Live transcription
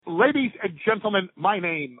Ladies and gentlemen, my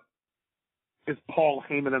name is Paul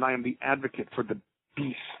Heyman, and I am the advocate for the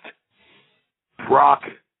beast, Brock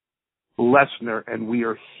Lesnar, and we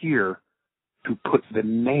are here to put the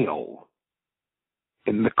nail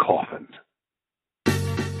in the coffin.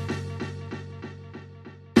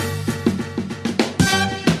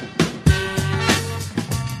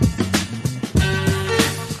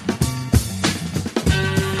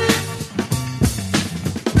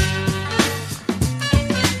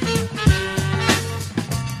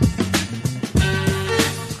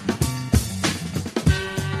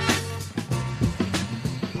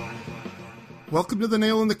 Welcome to The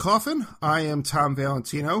Nail in the Coffin. I am Tom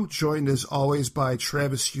Valentino, joined as always by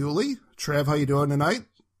Travis Hewley. Trav, how you doing tonight?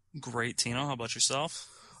 Great, Tino. How about yourself?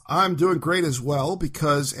 I'm doing great as well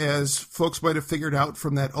because, as folks might have figured out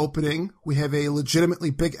from that opening, we have a legitimately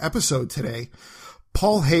big episode today.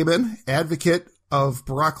 Paul Heyman, advocate of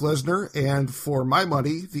Brock Lesnar, and for my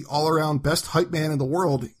money, the all-around best hype man in the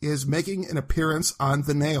world, is making an appearance on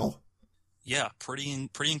The Nail. Yeah, pretty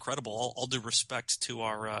incredible. All due respect to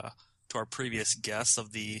our previous guests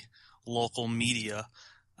of the local media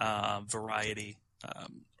variety,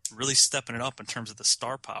 really stepping it up in terms of the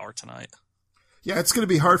star power tonight. Yeah, it's going to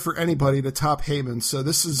be hard for anybody to top Heyman, so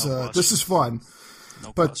this is fun.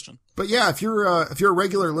 No question. But yeah, if you're a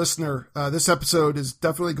regular listener, this episode is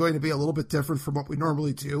definitely going to be a little bit different from what we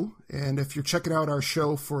normally do. And if you're checking out our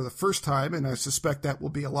show for the first time, and I suspect that will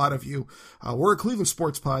be a lot of you, we're a Cleveland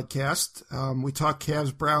sports podcast. We talk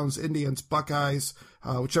Cavs, Browns, Indians, Buckeyes,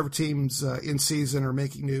 whichever team's in season or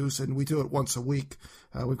making news, and we do it once a week.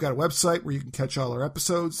 We've got a website where you can catch all our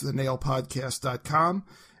episodes, thenailpodcast.com.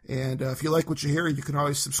 And if you like what you hear, you can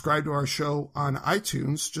always subscribe to our show on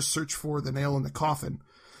iTunes. Just search for The Nail in the Coffin.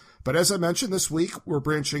 But as I mentioned, this week, we're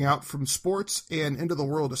branching out from sports and into the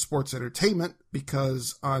world of sports entertainment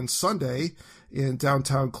because on Sunday in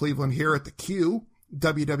downtown Cleveland here at the Q,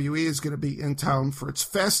 WWE is going to be in town for its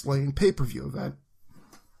Fastlane pay-per-view event.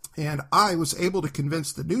 And I was able to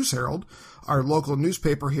convince the News Herald, our local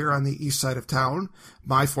newspaper here on the east side of town,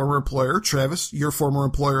 my former employer, Travis, your former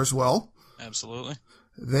employer as well. Absolutely.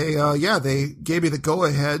 They gave me the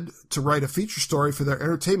go-ahead to write a feature story for their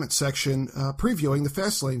entertainment section, previewing the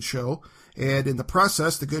Fastlane show. And in the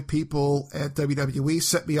process, the good people at WWE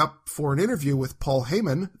set me up for an interview with Paul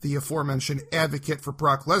Heyman, the aforementioned advocate for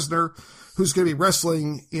Brock Lesnar, who's going to be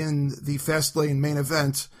wrestling in the Fastlane main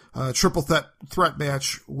event, triple threat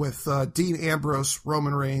match with Dean Ambrose,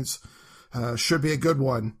 Roman Reigns. Should be a good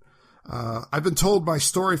one. I've been told my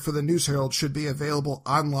story for the News Herald should be available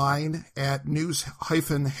online at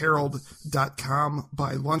news-herald.com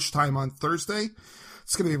by lunchtime on Thursday.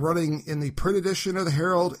 It's going to be running in the print edition of the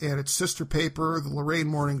Herald and its sister paper, the Lorain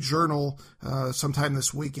Morning Journal, sometime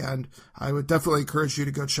this weekend. I would definitely encourage you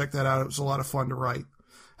to go check that out. It was a lot of fun to write.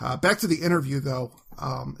 Back to the interview, though.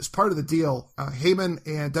 As part of the deal, Heyman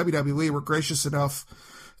and WWE were gracious enough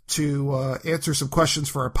to answer some questions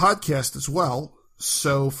for our podcast as well.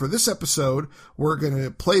 So for this episode, we're going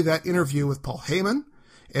to play that interview with Paul Heyman.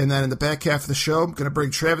 And then in the back half of the show, I'm going to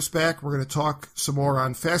bring Travis back. We're going to talk some more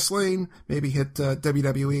on Fastlane, maybe hit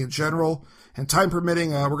WWE in general. And time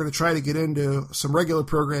permitting, we're going to try to get into some regular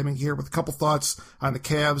programming here with a couple thoughts on the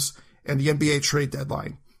Cavs and the NBA trade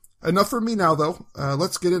deadline. Enough for me now, though.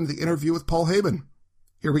 Let's get into the interview with Paul Heyman.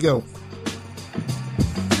 Here we go.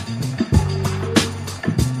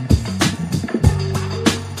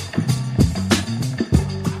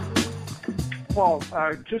 Paul,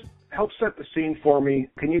 just help set the scene for me.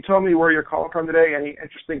 Can you tell me where you're calling from today? Any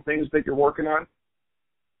interesting things that you're working on?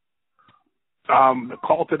 The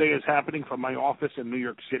call today is happening from my office in New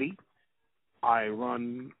York City. I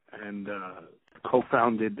run and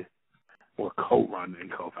co-founded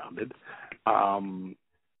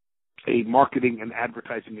a marketing and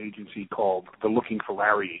advertising agency called the Looking for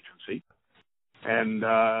Larry Agency, and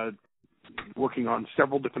working on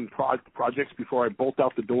several different projects before I bolt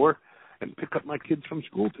out the door and pick up my kids from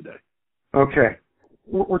school today. Okay.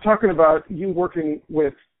 We're talking about you working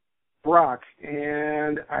with Brock,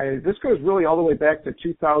 and this goes really all the way back to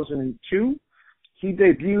 2002. He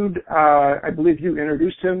debuted, I believe you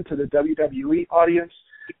introduced him to the WWE audience.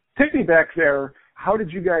 Take me back there. How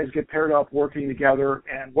did you guys get paired up working together,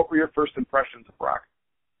 and what were your first impressions of Brock?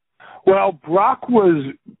 Well, Brock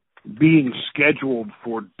was being scheduled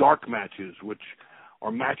for dark matches, which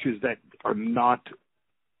are matches that are not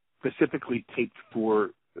specifically taped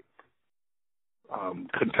for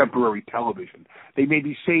contemporary television. They may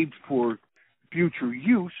be saved for future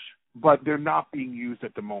use, but they're not being used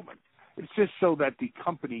at the moment. It's just so that the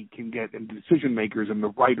company can get, and the decision makers and the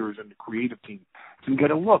writers and the creative team can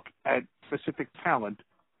get a look at specific talent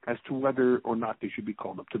as to whether or not they should be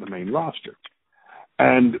called up to the main roster.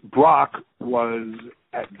 And Brock was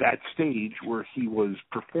at that stage where he was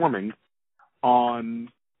performing on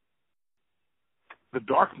the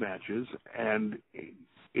dark matches, and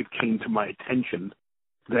it came to my attention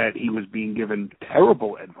that he was being given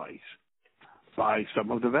terrible advice by some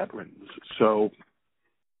of the veterans. So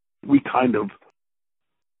we kind of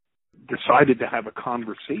decided to have a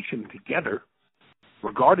conversation together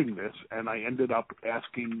regarding this, and I ended up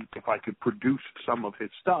asking if I could produce some of his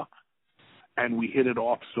stuff, and we hit it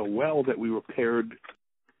off so well that we were paired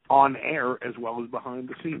on air as well as behind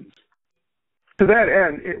the scenes. To that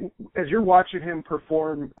end, as you're watching him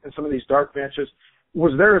perform in some of these dark matches,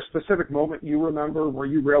 was there a specific moment you remember where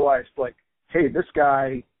you realized, like, hey, this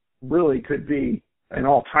guy really could be an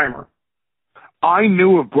all-timer? I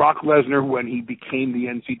knew of Brock Lesnar when he became the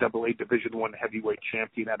NCAA Division I heavyweight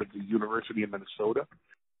champion out of the University of Minnesota.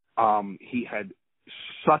 He had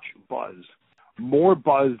such buzz, more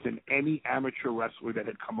buzz than any amateur wrestler that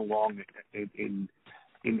had come along in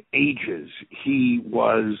ages. He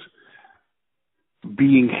was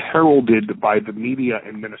being heralded by the media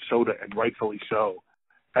in Minnesota, and rightfully so,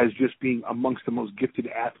 as just being amongst the most gifted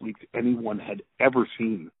athletes anyone had ever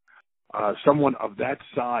seen. Someone of that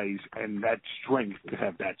size and that strength to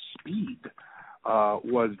have that speed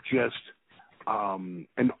was just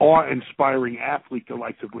an awe-inspiring athlete, the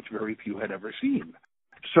likes of which very few had ever seen.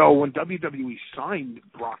 So when WWE signed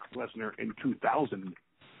Brock Lesnar in 2000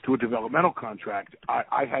 to a developmental contract,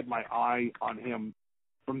 I had my eye on him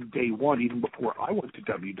from day one, even before I went to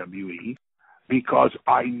WWE, because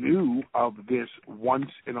I knew of this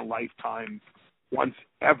once-in-a-lifetime,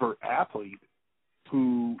 once-ever athlete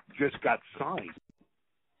who just got signed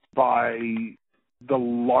by the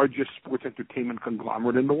largest sports entertainment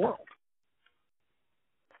conglomerate in the world.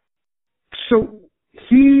 So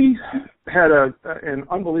he had an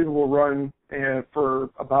unbelievable run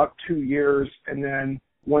for about 2 years, and then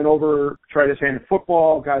went over, tried his hand in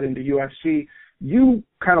football, got into UFC. You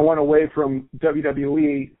kind of went away from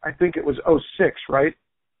WWE, I think it was 2006, right?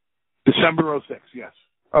 December 2006, yes.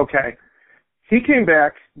 Okay. He came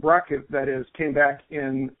back, Brock, that is, came back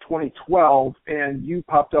in 2012, and you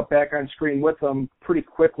popped up back on screen with him pretty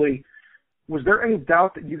quickly. Was there any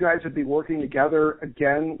doubt that you guys would be working together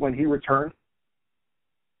again when he returned?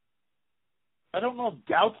 I don't know if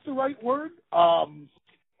doubt's the right word.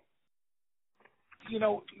 You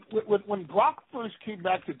know, when Brock first came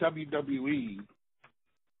back to WWE,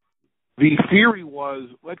 the theory was,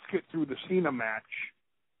 let's get through the Cena match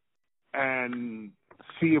and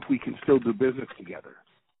see if we can still do business together.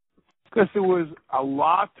 Because there was a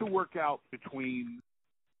lot to work out between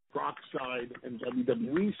Brock's side and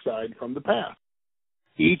WWE's side from the past.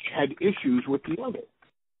 Each had issues with the other.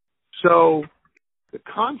 So the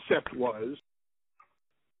concept was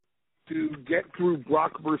to get through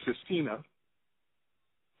Brock versus Cena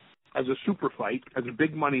as a super fight, as a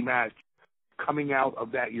big money match coming out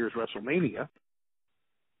of that year's WrestleMania.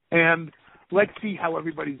 And let's see how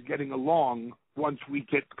everybody's getting along once we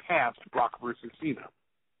get past Brock versus Cena.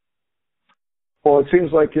 Well, it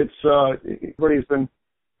seems like everybody's been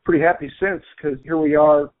pretty happy since, because here we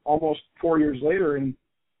are almost 4 years later, and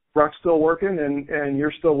Brock's still working, and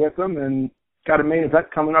you're still with him, and got a main event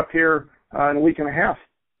coming up here in a week and a half.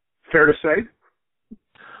 Fair to say?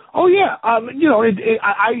 Oh, yeah. You know,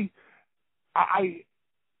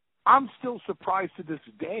 I'm still surprised to this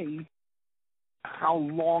day how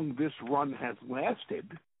long this run has lasted.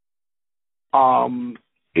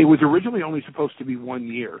 It was originally only supposed to be 1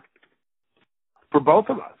 year for both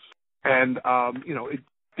of us. And, you know,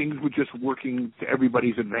 things were just working to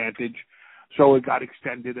everybody's advantage. So it got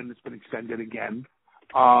extended, and it's been extended again.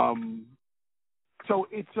 So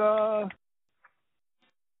it's a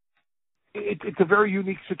very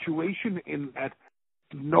unique situation in that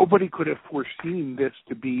nobody could have foreseen this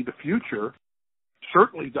to be the future.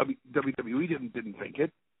 Certainly WWE didn't think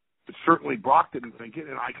it. But certainly Brock didn't think it,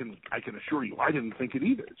 and I can assure you I didn't think it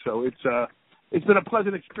either. So it's been a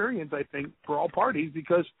pleasant experience, I think, for all parties,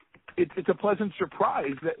 because it's a pleasant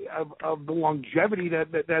surprise of the longevity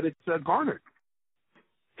that it's garnered.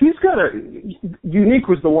 He's got unique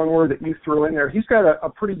was the one word that you threw in there. He's got a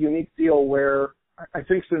pretty unique deal where I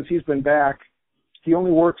think since he's been back, he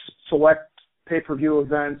only works select pay-per-view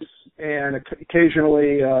events and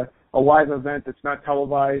occasionally a live event that's not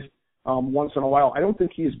televised once in a while. I don't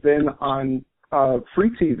think he's been on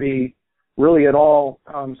free TV really at all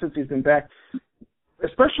since he's been back,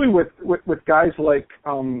 especially with guys like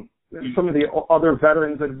some of the other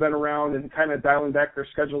veterans that have been around and kind of dialing back their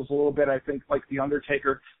schedules a little bit, I think, like The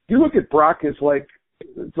Undertaker. You look at Brock as like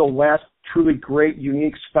the last truly great,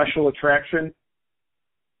 unique, special attraction.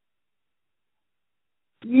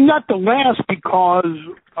 Not the last, because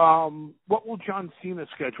what will John Cena's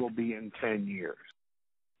schedule be in 10 years?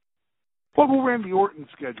 What will Randy Orton's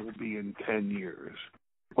schedule be in 10 years?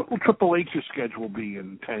 What will Triple H's schedule be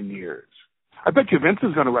in 10 years? I bet you Vince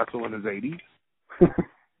is going to wrestle in his 80s.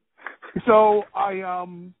 So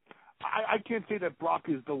I can't say that Brock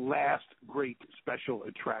is the last great special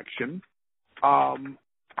attraction.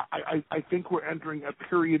 I think we're entering a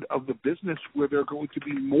period of the business where there are going to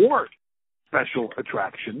be more special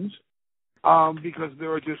attractions, because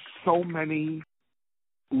there are just so many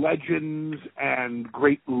legends and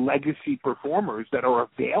great legacy performers that are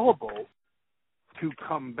available to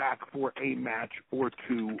come back for a match or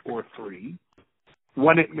two or three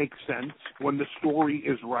when it makes sense, when the story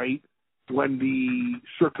is right, when the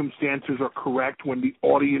circumstances are correct, when the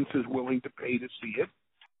audience is willing to pay to see it.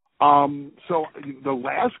 So the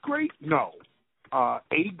last great, no.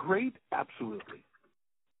 A great, absolutely.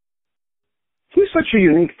 He's such a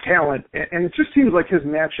unique talent, and it just seems like his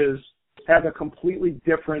matches have a completely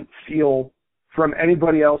different feel from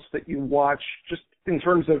anybody else that you watch, just in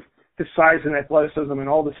terms of his size and athleticism and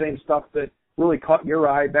all the same stuff that really caught your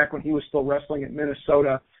eye back when he was still wrestling at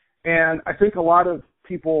Minnesota. And I think a lot of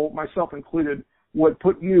people, myself included, would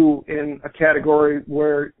put you in a category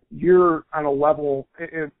where you're on a level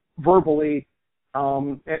verbally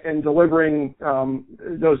and delivering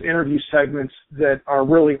those interview segments that are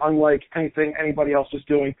really unlike anything anybody else is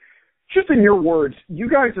doing. Just in your words, you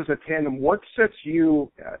guys as a tandem, what sets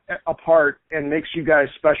you apart and makes you guys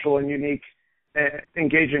special and unique,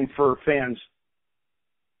 engaging for fans?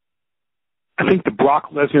 I think the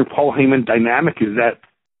Brock Lesnar, Paul Heyman dynamic is that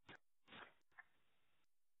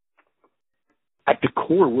at the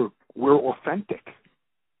core, we're authentic.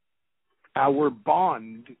 Our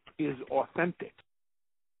bond is authentic.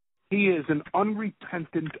 He is an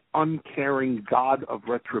unrepentant, uncaring God of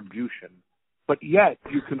retribution, but yet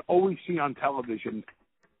you can always see on television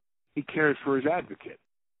he cares for his advocate.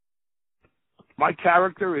 My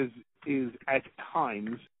character is at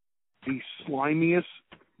times the slimiest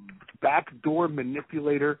backdoor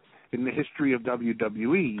manipulator in the history of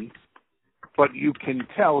WWE, but you can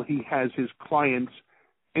tell he has his client's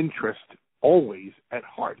interest always at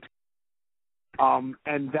heart.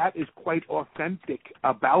 And that is quite authentic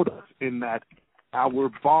about us, in that our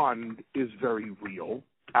bond is very real,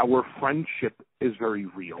 our friendship is very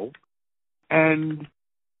real, and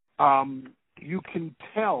you can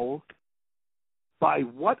tell by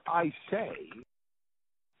what I say,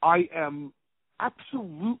 I am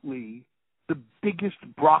absolutely the biggest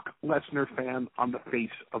Brock Lesnar fan on the face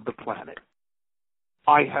of the planet.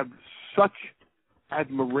 I have such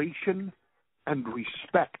admiration and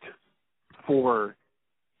respect for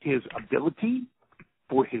his ability,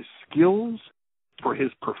 for his skills, for his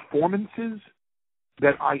performances,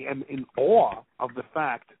 that I am in awe of the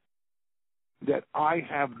fact that I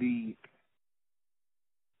have the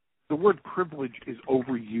word privilege is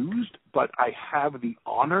overused, but I have the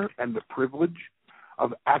honor and the privilege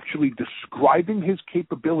of actually describing his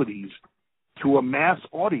capabilities to a mass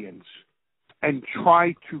audience and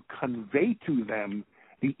try to convey to them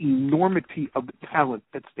the enormity of the talent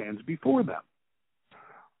that stands before them.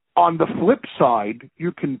 On the flip side,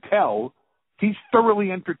 you can tell he's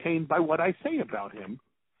thoroughly entertained by what I say about him,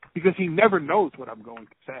 because he never knows what I'm going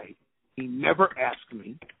to say. He never asks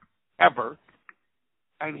me, ever,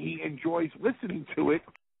 and he enjoys listening to it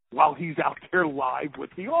while he's out there live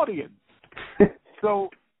with the audience.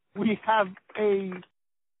 So we have a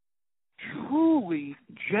truly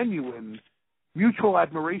genuine mutual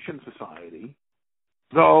admiration society,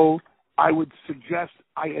 though I would suggest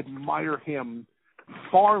I admire him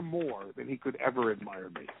far more than he could ever admire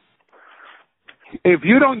me. If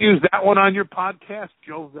you don't use that one on your podcast,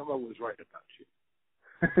 Joe Villa was right about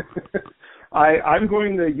you. I'm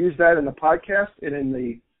going to use that in the podcast and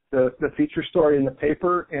in the feature story in the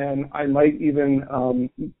paper, and I might even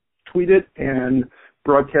tweet it and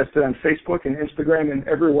broadcast it on Facebook and Instagram and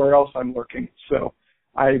everywhere else I'm lurking. So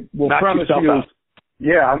I will promise you, out.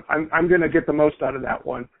 Yeah, I'm going to get the most out of that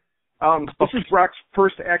one. This is Brock's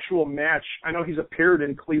first actual match. I know he's appeared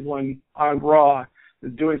in Cleveland on Raw,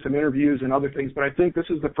 doing some interviews and other things, but I think this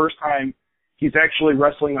is the first time he's actually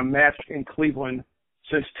wrestling a match in Cleveland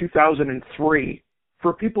since 2003.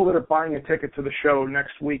 For people that are buying a ticket to the show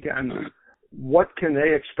next weekend, what can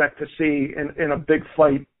they expect to see in a big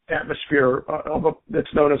fight atmosphere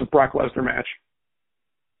that's known as a Brock Lesnar match?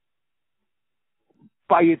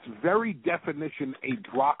 By its very definition, a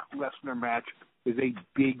Brock Lesnar match is a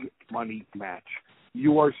big money match.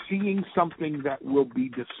 You are seeing something that will be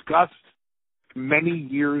discussed many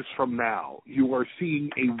years from now. You are seeing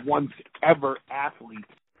a once-ever athlete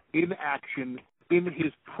in action in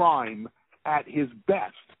his prime at his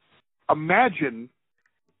best. Imagine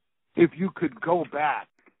if you could go back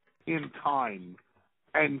in time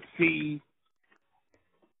and see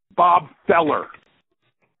Bob Feller.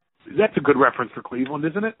 That's a good reference for Cleveland,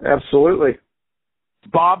 isn't it? Absolutely.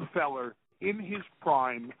 Bob Feller in his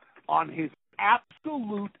prime on his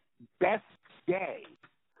absolute best day.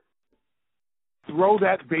 Throw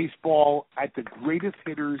that baseball at the greatest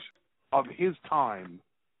hitters of his time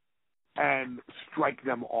and strike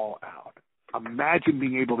them all out. Imagine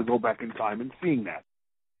being able to go back in time and seeing that.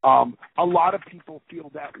 A lot of people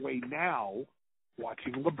feel that way now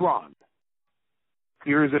watching LeBron.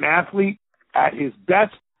 Here's an athlete at his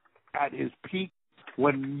best, at his peak,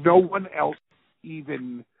 when no one else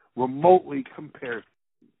even remotely compares.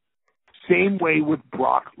 Same way with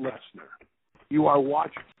Brock Lesnar. You are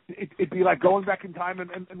watching, it'd be like going back in time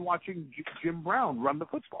and watching Jim Brown run the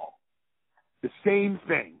football. The same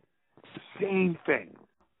thing. The same thing.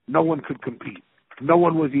 No one could compete. No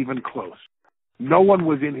one was even close. No one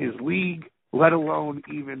was in his league, let alone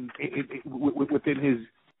even within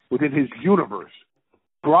his universe.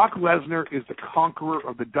 Brock Lesnar is the conqueror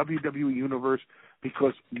of the WWE universe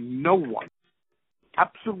because no one,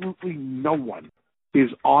 absolutely no one, is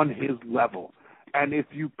on his level. And if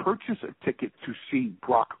you purchase a ticket to see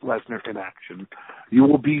Brock Lesnar in action, you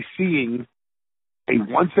will be seeing a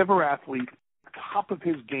once-ever athlete, top of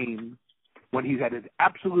his game, when he's at his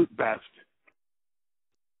absolute best,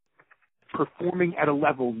 performing at a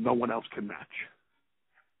level no one else can match.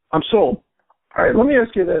 I'm sold. All right, let me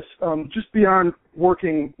ask you this. Just beyond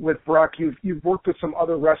working with Brock, you've worked with some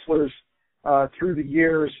other wrestlers through the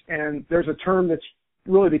years, and there's a term that's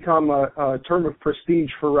really become a term of prestige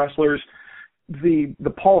for wrestlers, the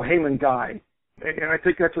Paul Heyman guy. And I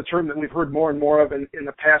think that's a term that we've heard more and more of in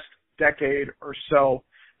the past decade or so.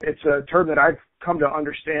 It's a term that I've come to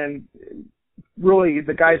understand. Really,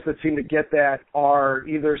 the guys that seem to get that are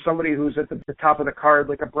either somebody who's at the top of the card,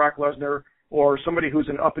 like a Brock Lesnar, or somebody who's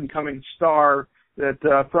an up-and-coming star that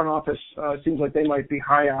front office seems like they might be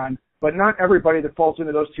high on. But not everybody that falls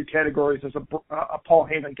into those two categories is a Paul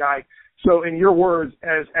Heyman guy. So in your words,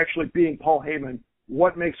 as actually being Paul Heyman,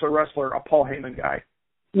 what makes a wrestler a Paul Heyman guy?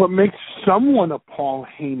 What makes someone a Paul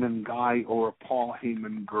Heyman guy or a Paul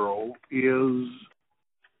Heyman girl is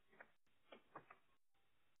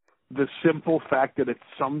the simple fact that at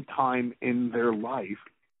some time in their life,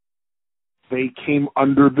 they came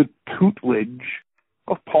under the tutelage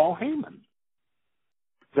of Paul Heyman.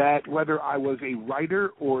 That whether I was a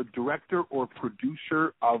writer or director or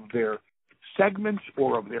producer of their segments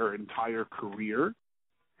or of their entire career,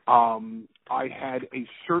 I had a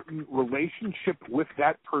certain relationship with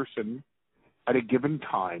that person at a given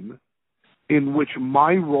time in which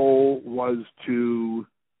my role was to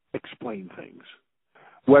explain things.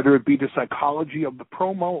 Whether it be the psychology of the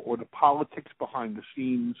promo or the politics behind the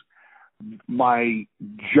scenes, my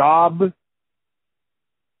job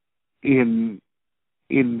in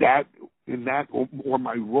that or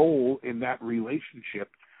my role in that relationship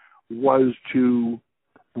was to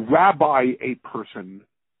rabbi a person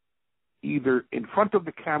either in front of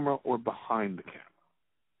the camera or behind the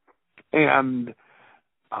camera.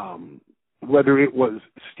 And whether it was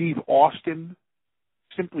Steve Austin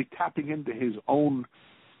simply tapping into his own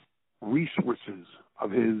resources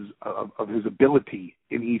of his ability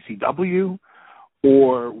in ECW,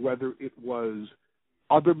 or whether it was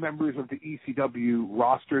other members of the ECW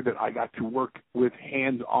roster that I got to work with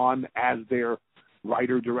hands-on as their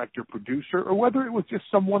writer, director, producer, or whether it was just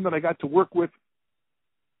someone that I got to work with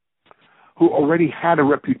who already had a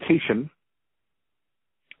reputation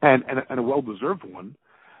and a well-deserved one,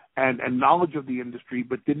 and knowledge of the industry,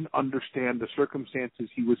 but didn't understand the circumstances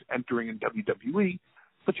he was entering in WWE,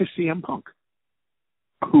 such as CM Punk,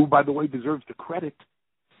 who, by the way, deserves the credit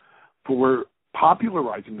for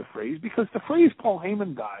popularizing the phrase, because the phrase Paul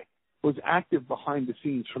Heyman guy was active behind the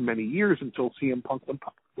scenes for many years until CM Punk went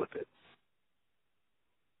public with it.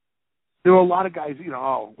 There were a lot of guys,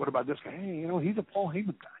 oh, what about this guy? Hey, he's a Paul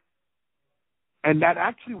Heyman guy. And that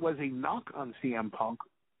actually was a knock on CM Punk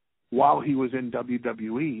while he was in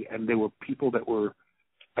WWE, and there were people that were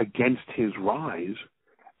against his rise,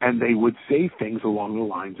 and they would say things along the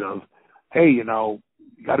lines of, hey, you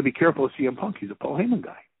got to be careful of CM Punk. He's a Paul Heyman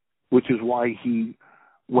guy, which is why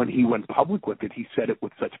when he went public with it, he said it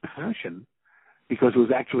with such passion because it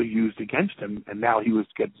was actually used against him, and now he was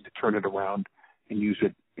getting to turn it around and use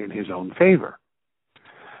it in his own favor.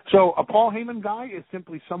 So a Paul Heyman guy is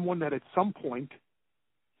simply someone that at some point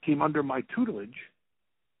came under my tutelage,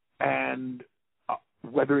 and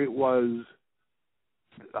whether it was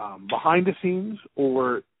behind the scenes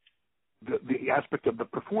or the aspect of the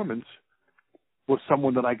performance, was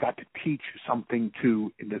someone that I got to teach something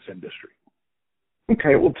to in this industry.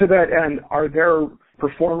 Okay, well, to that end, are there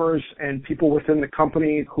performers and people within the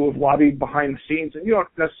company who have lobbied behind the scenes? And you don't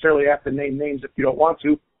necessarily have to name names if you don't want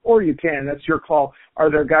to, or you can. That's your call.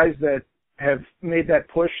 Are there guys that have made that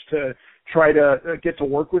push to try to get to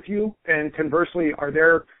work with you? And conversely, are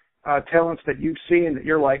there talents that you've seen that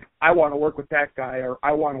you're like, I want to work with that guy, or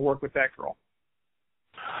I want to work with that girl?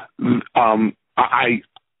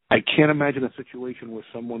 I can't imagine a situation where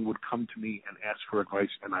someone would come to me and ask for advice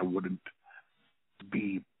and I wouldn't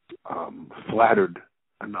be flattered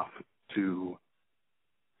enough to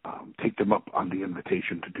take them up on the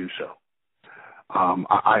invitation to do so.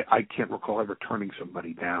 I can't recall ever turning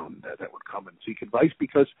somebody down that would come and seek advice,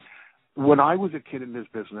 because when I was a kid in this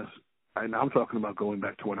business, and I'm talking about going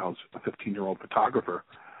back to when I was a 15-year-old photographer,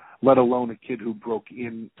 let alone a kid who broke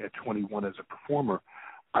in at 21 as a performer,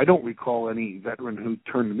 I don't recall any veteran who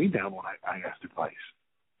turned me down when I asked advice.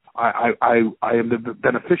 I am the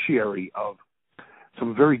beneficiary of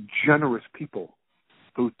some very generous people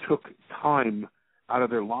who took time out of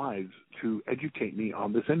their lives to educate me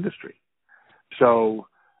on this industry. So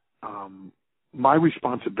my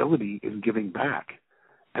responsibility in giving back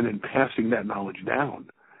and in passing that knowledge down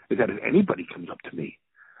is that if anybody comes up to me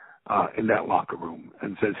in that locker room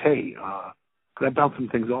and says, hey, could I bounce some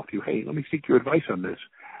things off you? Hey, let me seek your advice on this.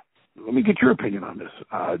 Let me get your opinion on this.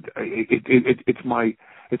 It's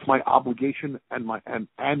my obligation and my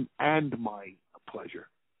pleasure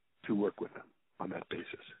to work with them on that basis.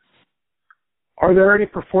 Are there any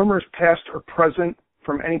performers, past or present,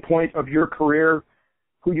 from any point of your career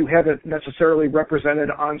who you haven't necessarily represented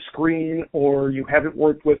on screen, or you haven't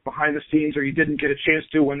worked with behind the scenes, or you didn't get a chance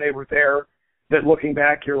to when they were there, that looking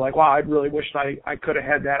back you're like, wow, I really wished I could have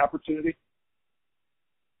had that opportunity?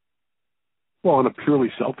 Well, on a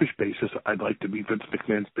purely selfish basis, I'd like to be Vince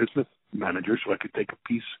McMahon's business manager so I could take a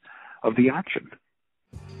piece of the action.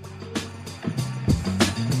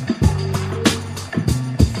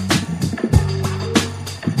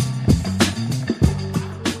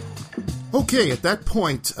 Okay, at that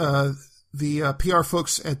point, the PR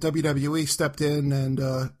folks at WWE stepped in and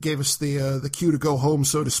gave us the cue to go home,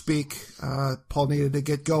 so to speak. Paul needed to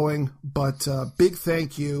get going, but big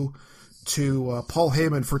thank you to Paul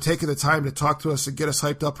Heyman for taking the time to talk to us and get us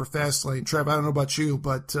hyped up for Fastlane. Trev, I don't know about you,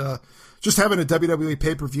 but just having a WWE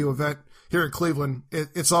pay-per-view event here in Cleveland,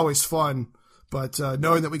 it's always fun. But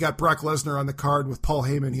knowing that we got Brock Lesnar on the card with Paul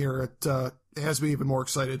Heyman here, it has me even more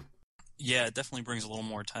excited. Yeah, it definitely brings a little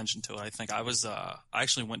more attention to it. I think I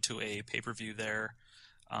actually went to a pay-per-view there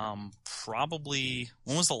probably,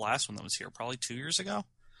 when was the last one that was here? Probably 2 years ago?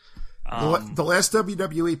 The last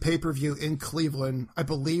WWE pay-per-view in Cleveland, I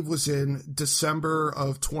believe, was in December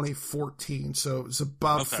of 2014, so it was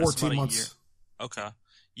about 14 months. Okay.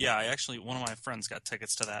 Yeah, one of my friends got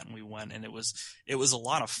tickets to that, and we went, and it was a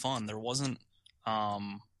lot of fun. There wasn't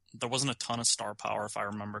a ton of star power, if I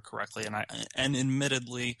remember correctly, and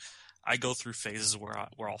admittedly, I go through phases where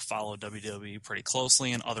I'll follow WWE pretty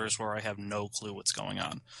closely and others where I have no clue what's going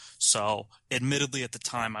on. So admittedly at the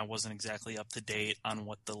time I wasn't exactly up to date on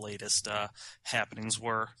what the latest happenings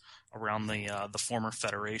were around the former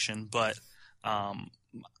federation. But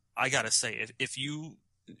I got to say, if you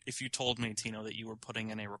told me, Tino, that you were putting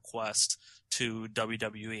in a request to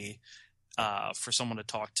WWE for someone to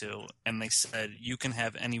talk to and they said you can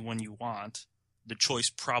have anyone you want, the choice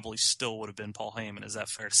probably still would have been Paul Heyman. Is that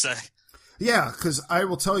fair to say? Yeah, because I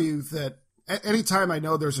will tell you that anytime I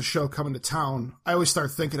know there's a show coming to town, I always start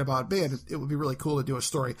thinking about, man, it would be really cool to do a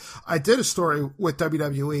story. I did a story with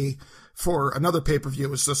WWE for another pay-per-view. It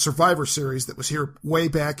was the Survivor Series that was here way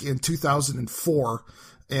back in 2004.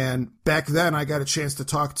 And back then I got a chance to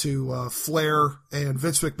talk to Flair and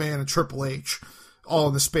Vince McMahon and Triple H all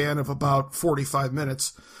in the span of about 45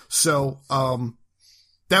 minutes. So,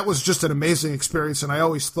 that was just an amazing experience, and I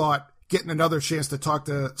always thought getting another chance to talk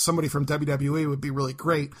to somebody from WWE would be really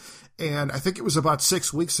great. And I think it was about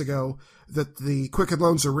 6 weeks ago that the Quicken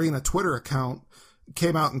Loans Arena Twitter account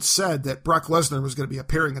came out and said that Brock Lesnar was going to be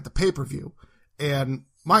appearing at the pay-per-view. And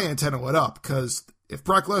my antenna went up, because if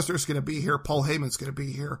Brock Lesnar is going to be here, Paul Heyman's going to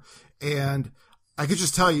be here. And I could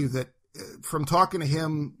just tell you that from talking to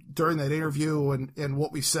him during that interview and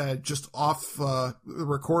what we said just off the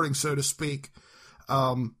recording, so to speak,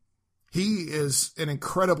 he is an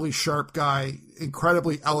incredibly sharp guy,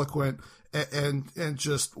 incredibly eloquent, and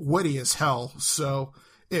just witty as hell. So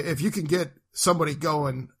if you can get somebody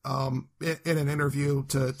going in an interview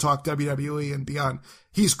to talk WWE and beyond,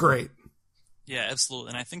 he's great. Yeah, absolutely.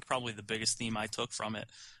 And I think probably the biggest theme I took from it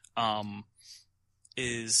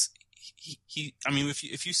is I mean,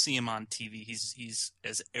 if you see him on TV, he's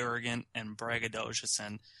as arrogant and braggadocious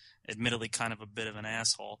and admittedly kind of a bit of an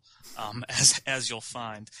asshole, as you'll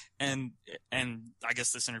find. And I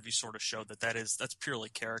guess this interview sort of showed that's purely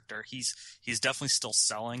character. He's definitely still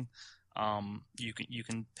selling. You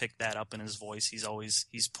can pick that up in his voice.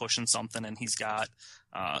 He's pushing something, and he's got,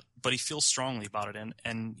 but he feels strongly about it.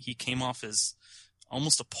 And he came off as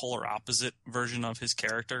almost a polar opposite version of his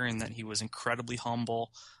character in that he was incredibly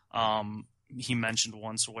humble. He mentioned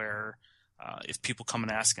once where, if people come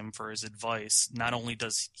and ask him for his advice, not only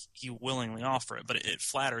does he willingly offer it, but it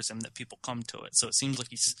flatters him that people come to it. So it seems like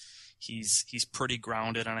he's pretty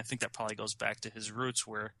grounded, and I think that probably goes back to his roots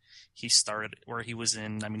where he started, where he was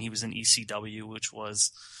in ECW, which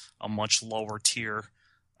was a much lower tier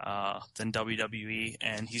than WWE,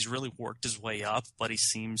 and he's really worked his way up, but he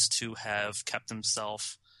seems to have kept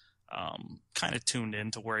himself kind of tuned in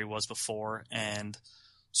to where he was before and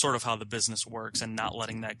sort of how the business works, and not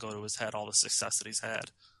letting that go to his head, all the success that he's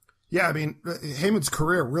had. Yeah, I mean, Heyman's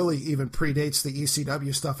career really even predates the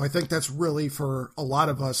ECW stuff. I think that's really, for a lot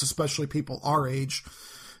of us, especially people our age,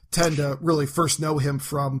 tend to really first know him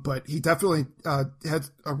from, but he definitely had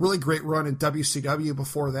a really great run in WCW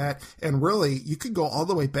before that, and really, you could go all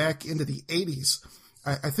the way back into the 80s.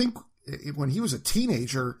 I think when he was a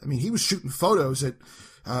teenager, I mean, he was shooting photos at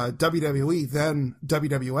WWE, then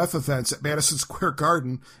WWF events at Madison Square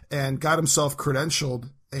Garden, and got himself credentialed.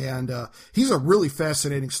 And he's a really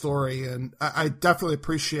fascinating story, and I definitely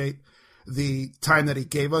appreciate the time that he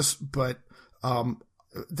gave us. But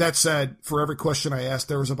that said, for every question I asked,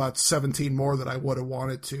 there was about 17 more that I would have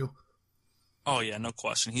wanted to. Oh yeah, no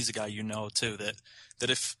question. He's a guy too that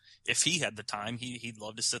if he had the time, he'd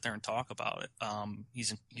love to sit there and talk about it. He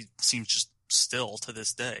seems just still to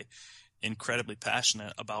this day incredibly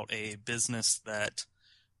passionate about a business that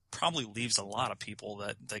probably leaves a lot of people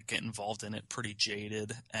that get involved in it pretty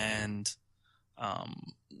jaded, and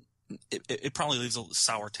it probably leaves a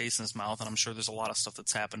sour taste in his mouth, and I'm sure there's a lot of stuff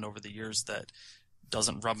that's happened over the years that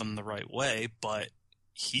doesn't rub him the right way, but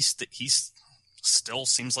he's still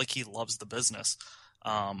seems like he loves the business.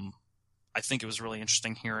 I think it was really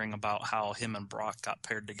interesting hearing about how him and Brock got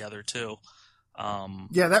paired together too.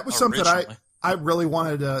 Yeah, that was something I really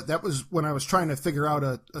wanted to, that was when I was trying to figure out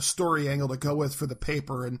a story angle to go with for the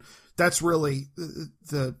paper. And that's really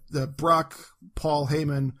the Brock, Paul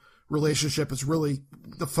Heyman relationship is really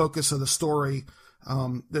the focus of the story,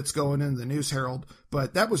 that's going in the News Herald.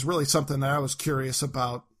 But that was really something that I was curious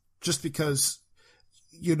about, just because,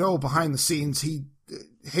 behind the scenes,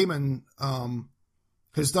 Heyman,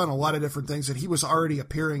 has done a lot of different things, and he was already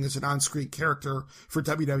appearing as an on-screen character for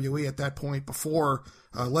WWE at that point before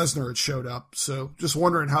Lesnar had showed up. So just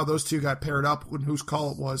wondering how those two got paired up and whose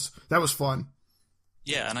call it was. That was fun.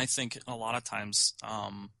 Yeah, and I think a lot of times,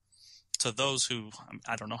 to those who,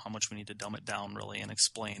 I don't know how much we need to dumb it down really and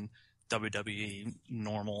explain WWE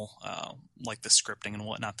normal, like the scripting and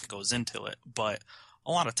whatnot that goes into it, but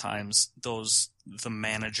a lot of times the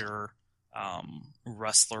manager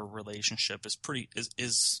wrestler relationship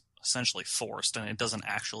is essentially forced, and it doesn't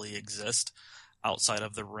actually exist outside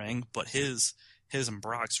of the ring. But his and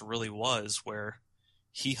Brock's really was, where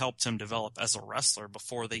he helped him develop as a wrestler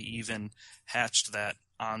before they even hatched that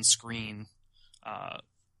on-screen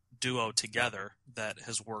duo together that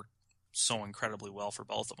has worked so incredibly well for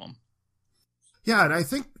both of them. Yeah, and I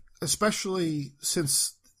think especially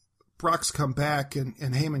since Brock's come back and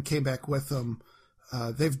Heyman came back with him,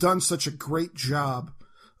 they've done such a great job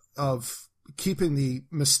of keeping the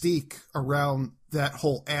mystique around that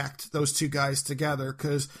whole act, those two guys together,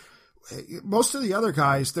 because most of the other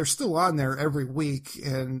guys, they're still on there every week,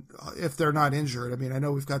 and if they're not injured, I mean, I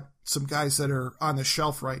know we've got some guys that are on the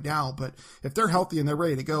shelf right now, but if they're healthy and they're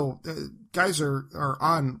ready to go, guys are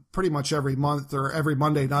on pretty much every month or every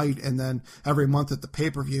Monday night, and then every month at the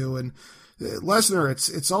pay-per-view. And Lesnar,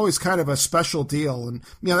 it's always kind of a special deal. And,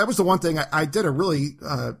 that was the one thing I did a really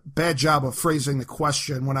bad job of phrasing the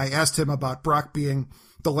question when I asked him about Brock being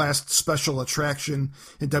the last special attraction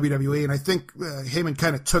in WWE. And I think Heyman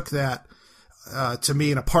kind of took that to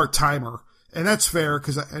mean a part-timer. And that's fair,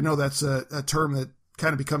 because I know that's a term that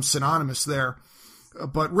kind of becomes synonymous there.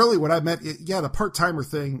 But really what I meant, the part-timer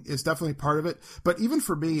thing is definitely part of it. But even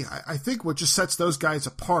for me, I think what just sets those guys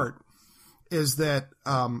apart is that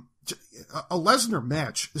a Lesnar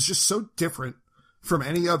match is just so different from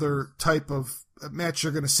any other type of match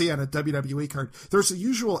you're going to see on a WWE card. There's a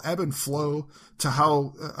usual ebb and flow to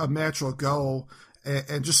how a match will go,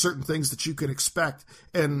 and just certain things that you can expect.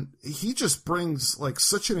 And he just brings like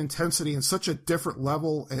such an intensity and such a different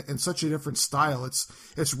level and such a different style.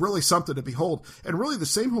 It's really something to behold. And really the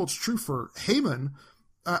same holds true for Heyman.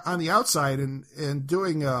 on the outside and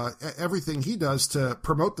doing everything he does to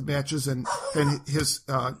promote the matches and his.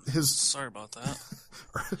 Sorry about that.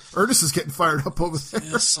 Ernest is getting fired up over there.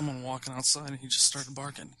 Yeah, someone walking outside and he just started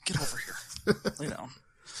barking. Get over here. Lay down.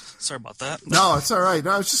 Sorry about that. No, it's all right.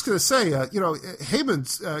 No, I was just going to say,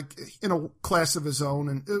 Heyman's in a class of his own,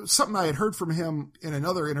 and it was something I had heard from him in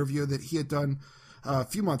another interview that he had done a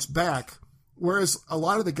few months back, whereas a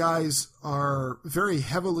lot of the guys are very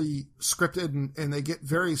heavily scripted and they get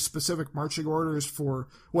very specific marching orders for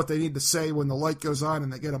what they need to say when the light goes on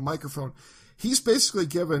and they get a microphone. He's basically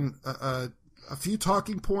given a few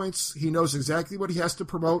talking points. He knows exactly what he has to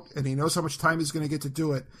promote, and he knows how much time he's going to get to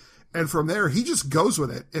do it. And from there, he just goes with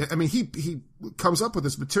it. I mean, he comes up with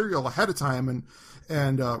his material ahead of time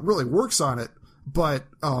and really works on it. But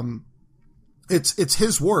it's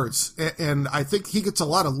his words, and I think he gets a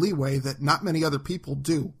lot of leeway that not many other people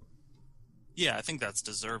do. Yeah, I think that's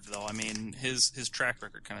deserved, though. I mean, his track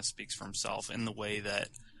record kind of speaks for himself in the way that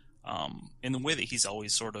he's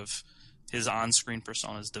always sort of his on-screen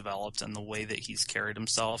persona is developed, and the way that he's carried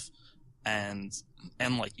himself, and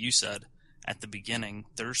like you said at the beginning,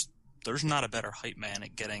 there's not a better hype man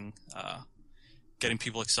at getting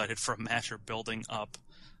people excited for a match or building up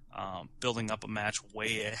a match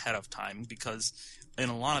way ahead of time, because in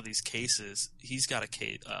a lot of these cases he's got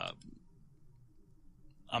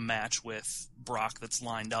a match with Brock that's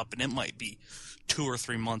lined up, and it might be 2 or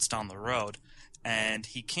 3 months down the road, and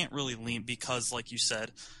he can't really lean, because like you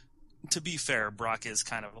said, to be fair, Brock is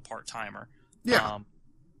kind of a part-timer. Yeah.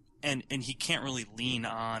 And he can't really lean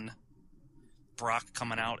on Brock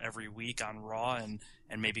coming out every week on Raw and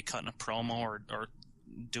maybe cutting a promo or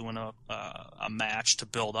doing a match to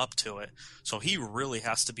build up to it. So he really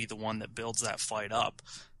has to be the one that builds that fight up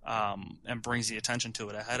and brings the attention to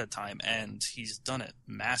it ahead of time. And he's done it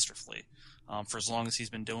masterfully for as long as he's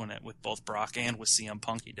been doing it with both Brock and with CM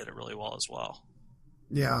Punk. He did it really well as well.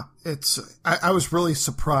 Yeah, I was really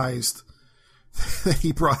surprised that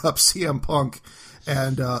he brought up CM Punk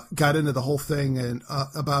and got into the whole thing and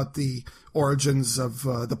about the origins of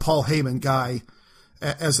the Paul Heyman guy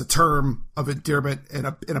as a term of endearment and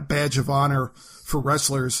a badge of honor for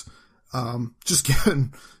wrestlers. Just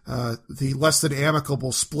given the less than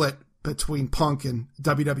amicable split between Punk and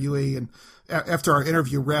WWE, and after our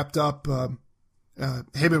interview wrapped up,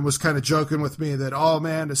 Heyman was kind of joking with me that, oh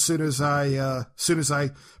man, as soon as I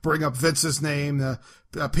bring up Vince's name,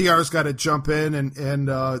 the PR's got to jump in and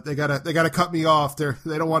they got to cut me off. They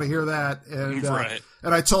don't want to hear that. And right.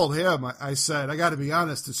 And I told him, I said, I got to be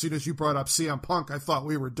honest, as soon as you brought up CM Punk, I thought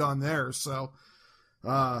we were done there. So,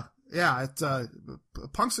 yeah,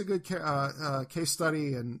 Punk's a good case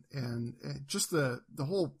study, and just the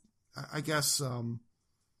whole, I guess,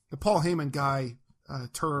 the Paul Heyman guy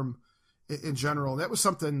term in general. That was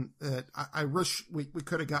something that I wish we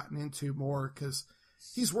could have gotten into more, because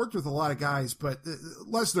he's worked with a lot of guys, but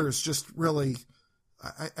Lesnar is just really,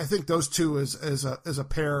 I think those two as a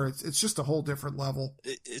pair, it's just a whole different level.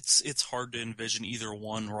 It's hard to envision either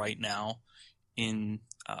one right now in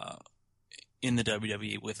the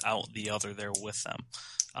WWE without the other there with them.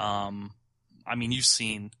 I mean, you've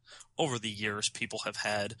seen over the years people have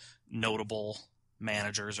had notable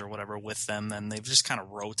managers or whatever with them, and they've just kind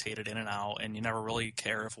of rotated in and out, and you never really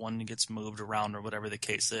care if one gets moved around or whatever the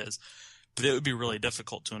case is. But it would be really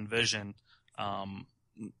difficult to envision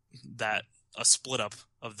that a split up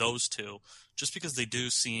of those two, just because they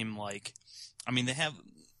do seem like, I mean, they have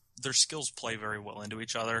their skills play very well into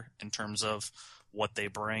each other in terms of what they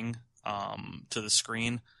bring to the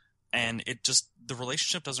screen, and the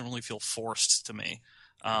relationship doesn't really feel forced to me.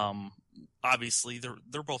 Obviously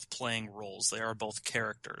they're both playing roles. They are both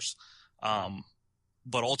characters.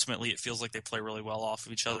 But ultimately it feels like they play really well off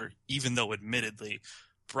of each other, even though admittedly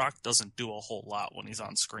Brock doesn't do a whole lot when he's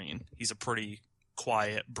on screen. He's a pretty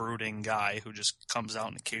quiet, brooding guy who just comes out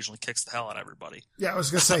and occasionally kicks the hell out of everybody. Yeah, I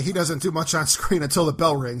was going to say, he doesn't do much on screen until the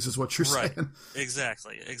bell rings, is what you're saying.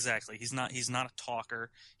 Exactly. He's not a talker.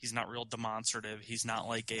 He's not real demonstrative. He's not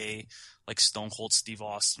like Stone Cold Steve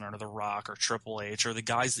Austin or The Rock or Triple H or the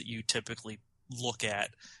guys that you typically look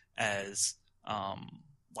at as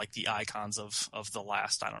like the icons of the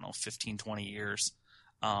last, 15, 20 years.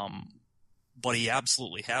 But he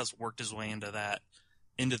absolutely has worked his way into that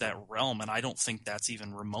realm, and I don't think that's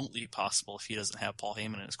even remotely possible if he doesn't have Paul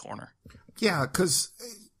Heyman in his corner. Yeah, because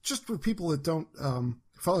just for people that don't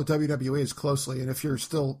follow WWE as closely, and if you're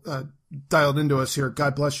still dialed into us here,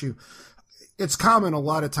 God bless you, it's common a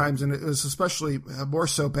lot of times, and it was especially more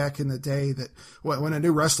so back in the day, that when a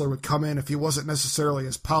new wrestler would come in, if he wasn't necessarily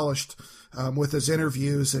as polished with his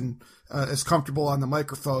interviews and as comfortable on the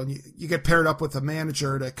microphone. You get paired up with a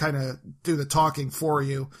manager to kind of do the talking for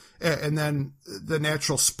you, and then the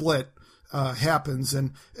natural split happens.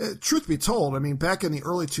 And truth be told, I mean, back in the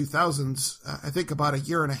early 2000s, I think about a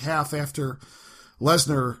year and a half after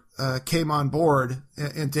Lesnar came on board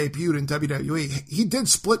and debuted in WWE, he did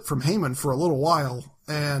split from Heyman for a little while.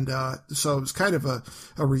 And so it was kind of a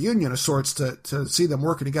reunion of sorts to see them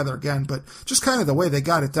working together again. But just kind of the way they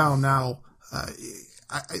got it down now,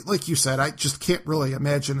 like you said, I just can't really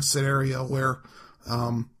imagine a scenario where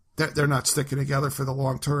they're not sticking together for the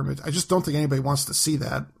long term. I just don't think anybody wants to see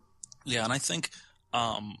that. Yeah, and I think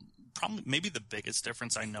probably maybe the biggest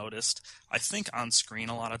difference I noticed, I think on screen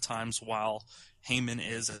a lot of times while Heyman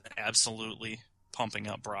is absolutely pumping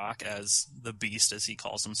up Brock as the beast, as he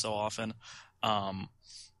calls him so often,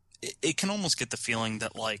 it can almost get the feeling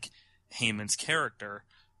that like Heyman's character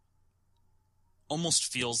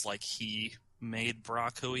almost feels like he made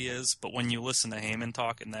Brock who he is. But when you listen to Heyman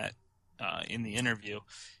talk in that in the interview,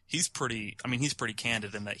 he's pretty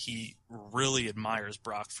candid in that he really admires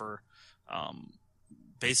Brock for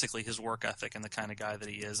basically his work ethic and the kind of guy that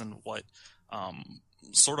he is, and what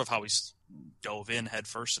sort of how he's dove in head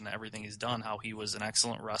first into everything he's done, how he was an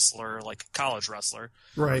excellent wrestler, like a college wrestler.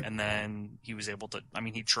 Right. And then he was able to, I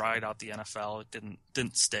mean, he tried out the NFL. It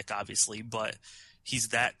didn't stick, obviously, but he's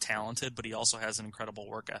that talented, but he also has an incredible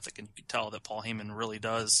work ethic. And you can tell that Paul Heyman really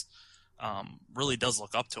does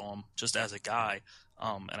look up to him just as a guy.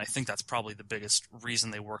 And I think that's probably the biggest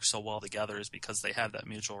reason they work so well together, is because they have that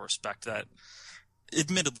mutual respect that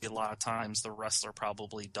admittedly a lot of times the wrestler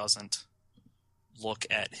probably doesn't look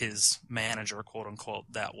at his manager, quote unquote,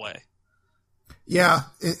 that way. Yeah,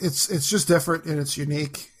 it's just different and it's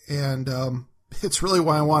unique, and it's really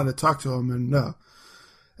why I wanted to talk to him, and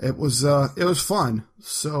it was fun.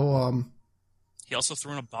 So he also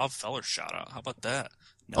threw in a Bob Feller shout out. How about that?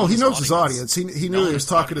 He knows his audience. He knew he was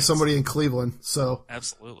talking to somebody in Cleveland. So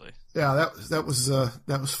absolutely, yeah, that was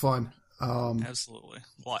fun. Absolutely.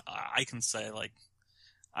 Well, I can say, like,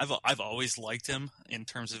 I've always liked him in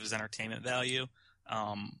terms of his entertainment value.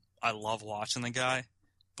 I love watching the guy,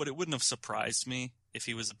 but it wouldn't have surprised me if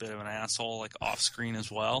he was a bit of an asshole, like off screen as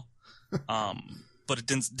well. But it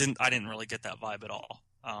didn't. I didn't really get that vibe at all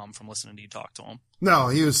from listening to you talk to him. No,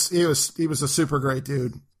 he was a super great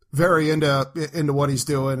dude. Very into what he's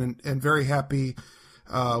doing, and very happy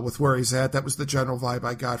with where he's at. That was the general vibe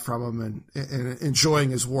I got from him, and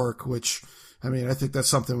enjoying his work, which, I mean, I think that's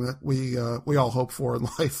something that we all hope for in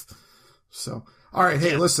life. So, all right.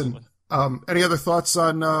 Hey, listen, any other thoughts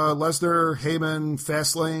on Lesnar, Heyman,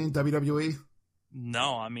 Fastlane, WWE?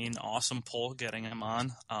 No, I mean, awesome poll getting him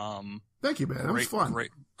on. Thank you, man. It was fun.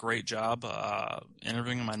 Great job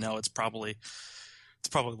interviewing him. I know it's probably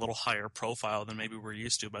a little higher profile than maybe we're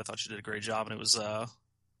used to, but I thought you did a great job. And it was,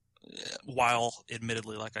 while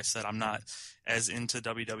admittedly, like I said, I'm not as into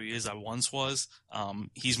WWE as I once was.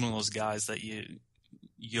 He's one of those guys that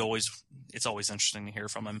it's always interesting to hear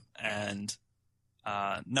from him. And,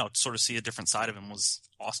 to sort of see a different side of him was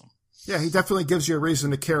awesome. Yeah, he definitely gives you a reason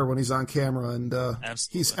to care when he's on camera, and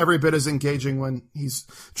he's every bit as engaging when he's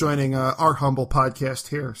joining our humble podcast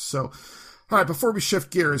here. So, all right, before we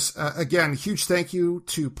shift gears, again, huge thank you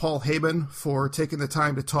to Paul Heyman for taking the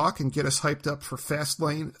time to talk and get us hyped up for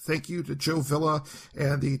Fastlane. Thank you to Joe Villa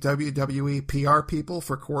and the WWE PR people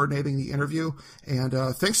for coordinating the interview. And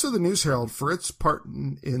thanks to the News Herald for its part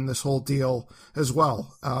in this whole deal as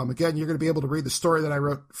well. Again, you're going to be able to read the story that I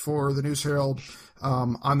wrote for the News Herald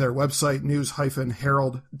on their website,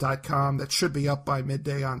 news-herald.com. That should be up by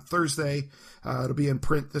midday on Thursday. It'll be in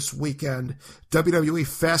print this weekend. WWE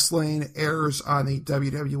Fastlane airs on the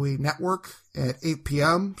WWE Network at 8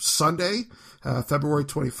 p.m. Sunday, February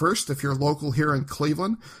 21st. If you're local here in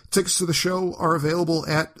Cleveland, tickets to the show are available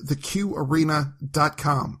at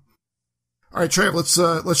theqarena.com. All right,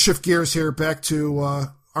 Trav, let's shift gears here back to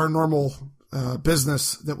our normal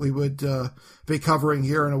business that we would be covering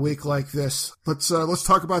here in a week like this. Let's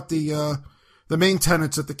talk about the main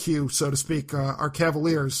tenants at the Q, so to speak. Our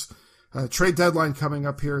Cavaliers trade deadline coming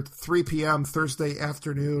up here at 3 p.m. Thursday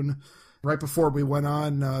afternoon. Right before we went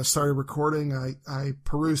on, started recording, I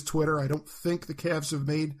perused Twitter. I don't think the Cavs have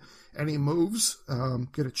made any moves. Going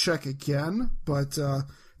to check again, but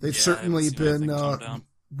they've certainly been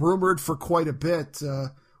rumored for quite a bit.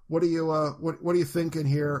 What are you thinking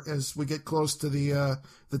here as we get close to the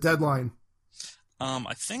deadline?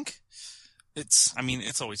 I think it's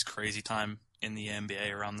always crazy time in the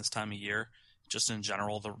NBA around this time of year. Just in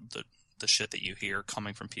general, the shit that you hear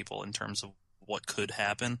coming from people in terms of what could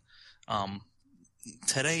happen.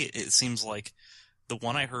 Today, it seems like the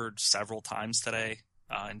one I heard several times today,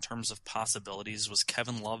 in terms of possibilities was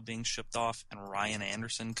Kevin Love being shipped off and Ryan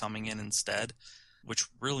Anderson coming in instead, which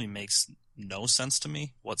really makes no sense to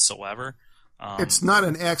me whatsoever. It's not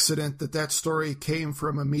an accident that story came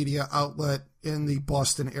from a media outlet in the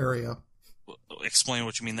Boston area. Explain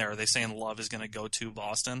what you mean there. Are they saying Love is going to go to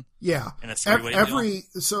Boston? Yeah. In a three-way deal?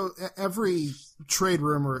 So every trade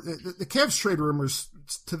rumor, the Cavs trade rumors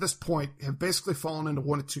to this point have basically fallen into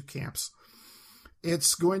one of two camps.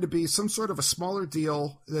 It's going to be some sort of a smaller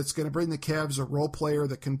deal that's going to bring the Cavs a role player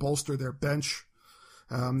that can bolster their bench.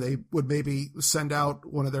 They would maybe send out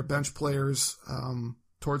one of their bench players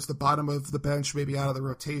towards the bottom of the bench, maybe out of the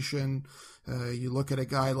rotation. You look at a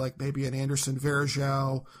guy like maybe an Anderson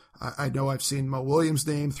Varejao. I know I've seen Mo Williams'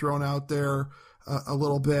 name thrown out there a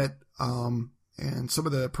little bit. And some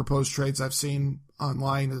of the proposed trades I've seen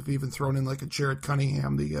online have even thrown in like a Jared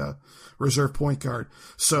Cunningham, the reserve point guard.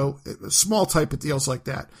 So small type of deals like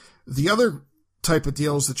that. The other type of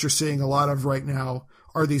deals that you're seeing a lot of right now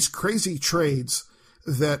are these crazy trades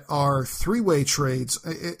that are three-way trades.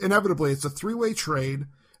 Inevitably, it's a three-way trade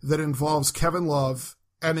that involves Kevin Love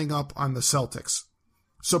ending up on the Celtics.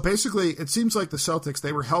 So basically, it seems like the Celtics,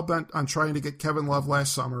 they were hell-bent on trying to get Kevin Love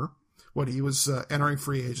last summer when he was entering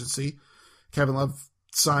free agency. Kevin Love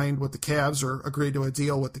signed with the Cavs or agreed to a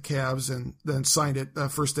deal with the Cavs and then signed it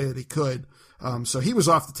first day that he could. So he was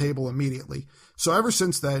off the table immediately. So ever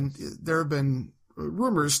since then, there have been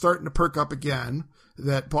rumors starting to perk up again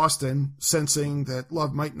that Boston, sensing that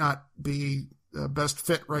Love might not be best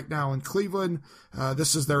fit right now in Cleveland,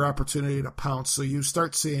 this is their opportunity to pounce. So you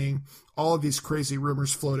start seeing all of these crazy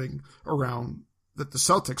rumors floating around that the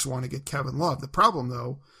Celtics want to get Kevin Love. The problem,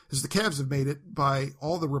 though, is the Cavs have made it by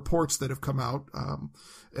all the reports that have come out.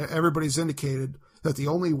 Everybody's indicated that the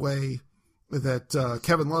only way that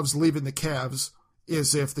Kevin Love's leaving the Cavs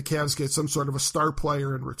is if the Cavs get some sort of a star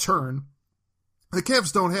player in return. The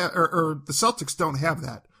Cavs don't have, or the Celtics don't have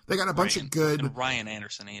that. They got a bunch of good. And Ryan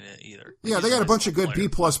Anderson ain't it either. Yeah, they got a bunch of good B+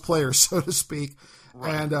 players, so to speak.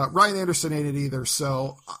 Right. And Ryan Anderson ain't it either.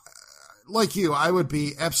 So, like you, I would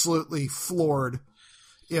be absolutely floored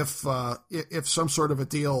if some sort of a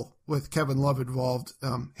deal with Kevin Love involved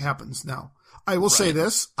happens. Now, I will say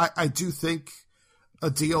this: I do think a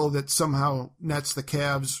deal that somehow nets the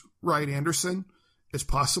Cavs Ryan Anderson is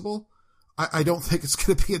possible. I don't think it's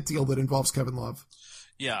going to be a deal that involves Kevin Love.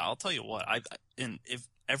 Yeah, I'll tell you what. If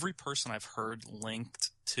every person I've heard linked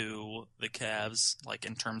to the Cavs, like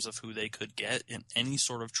in terms of who they could get in any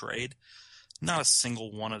sort of trade, not a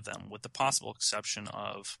single one of them, with the possible exception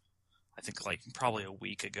of, I think like probably a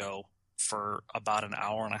week ago, for about an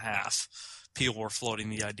hour and a half, people were floating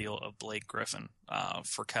the idea of Blake Griffin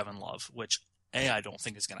for Kevin Love, which A, I don't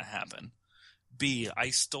think is going to happen. B,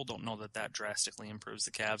 I still don't know that drastically improves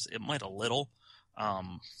the Cavs. It might a little.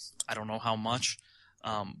 I don't know how much.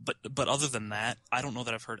 But other than that, I don't know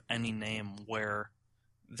that I've heard any name where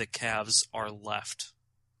the Cavs are left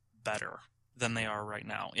better than they are right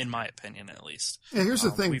now, in my opinion, at least. Yeah, here's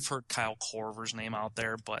the thing. We've heard Kyle Korver's name out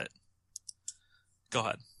there, but go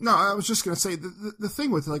ahead. No, I was just going to say the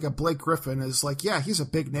thing with like a Blake Griffin is like, yeah, he's a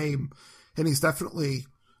big name, and he's definitely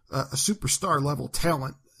a superstar level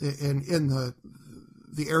talent in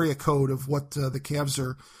the area code of what the Cavs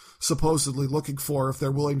are supposedly looking for if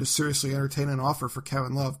they're willing to seriously entertain an offer for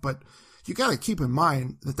Kevin Love. But you got to keep in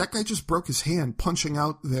mind that guy just broke his hand punching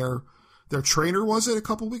out their trainer, was it, a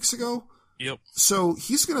couple weeks ago? Yep. So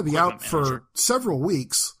he's going to be out for several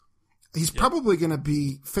weeks. He's probably going to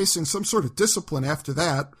be facing some sort of discipline after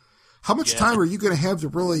that. How much time are you going to have to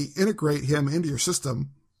really integrate him into your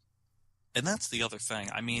system? And that's the other thing.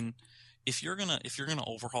 I mean, if you're gonna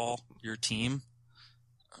overhaul your team,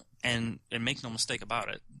 and make no mistake about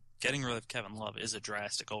it, getting rid of Kevin Love is a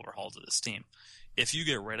drastic overhaul to this team. If you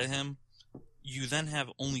get rid of him, you then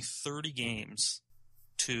have only 30 games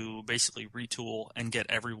to basically retool and get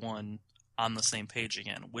everyone on the same page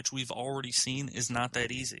again, which we've already seen is not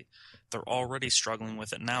that easy. They're already struggling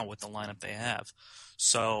with it now with the lineup they have.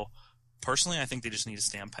 So, personally, I think they just need to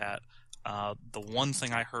stand pat. The one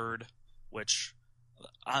thing I heard, which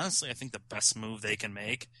honestly I think the best move they can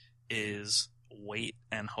make, is wait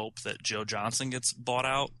and hope that Joe Johnson gets bought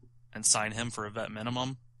out and sign him for a vet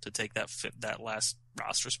minimum to take that last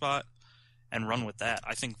roster spot and run with that.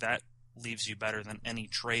 I think that leaves you better than any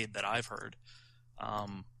trade that I've heard,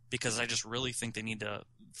 because I just really think they need to,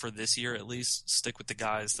 for this year at least, stick with the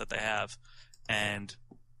guys that they have and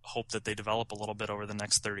hope that they develop a little bit over the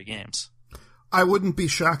next 30 games. I wouldn't be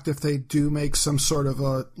shocked if they do make some sort of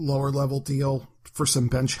a lower level deal for some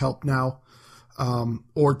bench help now.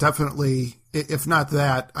 Or definitely, if not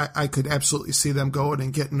that, I could absolutely see them going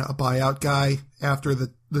and getting a buyout guy after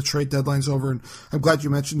the trade deadline's over. And I'm glad you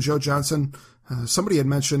mentioned Joe Johnson. Somebody had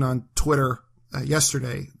mentioned on Twitter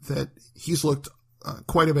yesterday that he's looked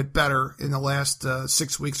quite a bit better in the last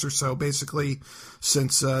 6 weeks or so, basically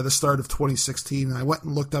since the start of 2016. I went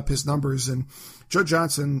and looked up his numbers, and Joe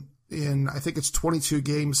Johnson, in I think it's 22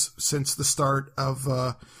 games since the start of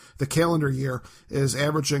the calendar year, is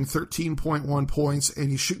averaging 13.1 points,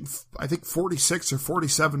 and he's shooting, I think, 46 or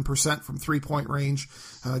 47% from 3-point range,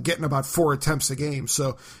 getting about 4 attempts a game.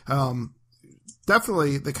 So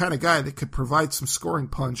definitely the kind of guy that could provide some scoring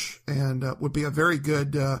punch and would be a very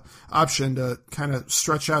good option to kind of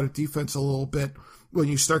stretch out a defense a little bit when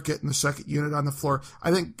you start getting the second unit on the floor.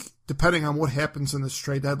 I think, depending on what happens in this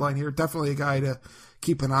trade deadline here, definitely a guy to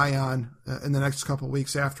keep an eye on in the next couple of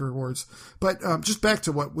weeks afterwards. But just back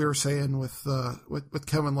to what we were saying with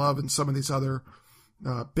Kevin Love and some of these other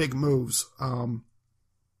big moves. I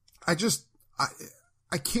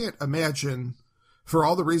can't imagine, for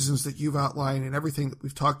all the reasons that you've outlined and everything that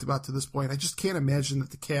we've talked about to this point, I just can't imagine that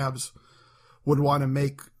the Cavs would want to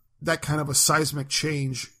make that kind of a seismic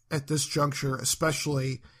change at this juncture,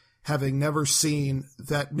 especially having never seen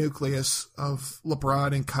that nucleus of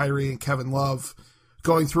LeBron and Kyrie and Kevin Love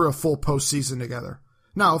going through a full postseason together.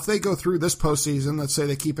 Now, if they go through this postseason, let's say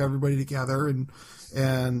they keep everybody together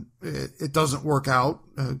and it doesn't work out,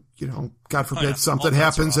 God forbid something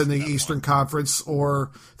happens in the Eastern Conference,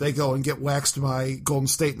 or they go and get waxed by Golden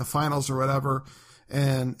State in the finals or whatever.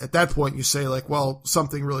 And at that point you say, like, well,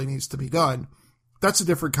 something really needs to be done. That's a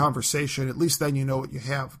different conversation. At least then you know what you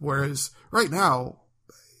have. Whereas right now,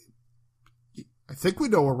 I think we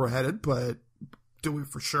know where we're headed, but do we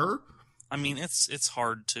for sure? I mean, it's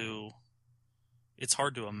hard to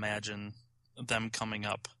imagine them coming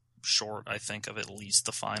up short, I think, of at least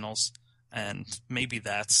the finals. And maybe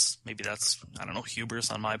that's I don't know,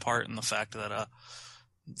 hubris on my part, and the fact that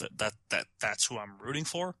that's who I'm rooting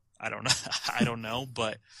for. I don't know. I don't know,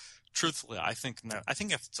 but truthfully, I think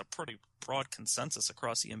it's a pretty broad consensus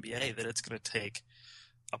across the NBA that it's going to take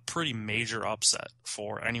a pretty major upset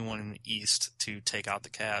for anyone in the East to take out the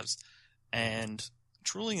Cavs. And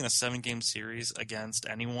truly, in a 7-game series against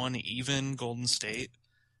anyone, even Golden State,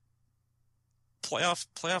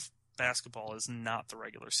 playoff basketball is not the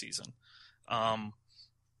regular season.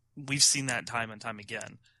 We've seen that time and time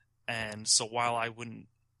again. And so while I wouldn't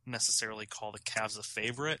necessarily call the Cavs a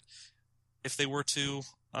favorite, if they were to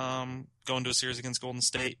go into a series against Golden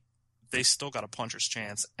State, they still got a puncher's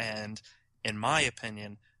chance. And in my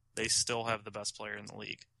opinion, they still have the best player in the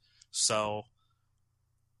league. So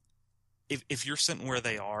if you're sitting where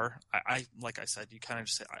they are, I like I said, you kind of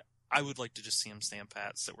just say, I would like to just see them stand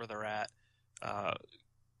pat, sit where they're at,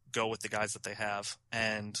 go with the guys that they have,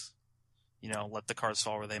 and let the cards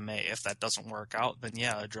fall where they may. If that doesn't work out, then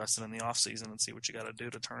yeah, address it in the offseason and see what you got to do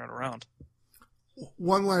to turn it around.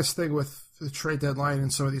 One last thing with the trade deadline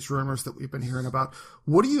and some of these rumors that we've been hearing about.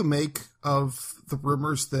 What do you make of the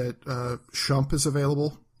rumors that Shump is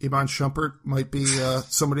available? Iman Shumpert might be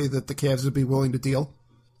somebody that the Cavs would be willing to deal?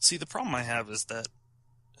 See, the problem I have is that,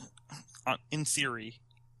 in theory,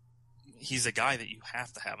 he's a guy that you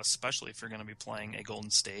have to have, especially if you're going to be playing a Golden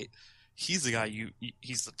State. He's the guy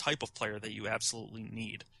he's the type of player that you absolutely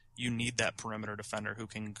need. You need that perimeter defender who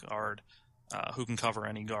can guard, who can cover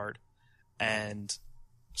any guard. And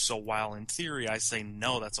so while in theory I say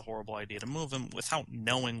no, that's a horrible idea to move him, without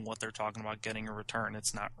knowing what they're talking about getting in return,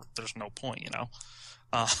 there's no point,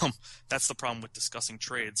 That's the problem with discussing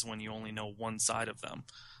trades when you only know one side of them.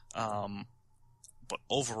 But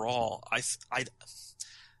overall,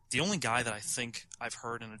 the only guy that I think I've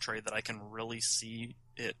heard in a trade that I can really see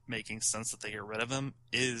it making sense that they get rid of him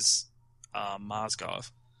is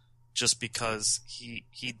Mozgov, just because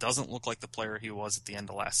he doesn't look like the player he was at the end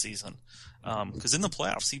of last season. Because in the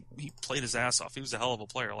playoffs, he played his ass off. He was a hell of a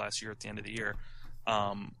player last year at the end of the year.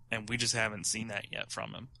 And we just haven't seen that yet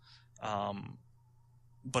from him.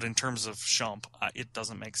 But in terms of Shump, it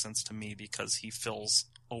doesn't make sense to me because he fills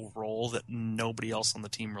a role that nobody else on the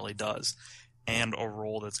team really does, and a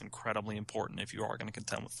role that's incredibly important if you are going to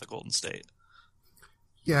contend with the Golden State.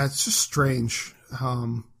 Yeah, it's just strange.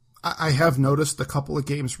 I have noticed a couple of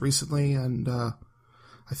games recently, and I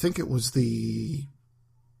think it was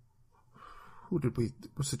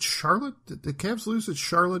was it Charlotte? Did the Cavs lose at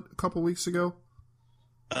Charlotte a couple weeks ago?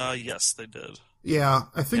 Yes, they did. Yeah,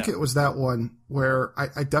 I think it was that one where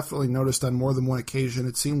I definitely noticed on more than one occasion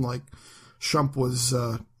it seemed like Shump was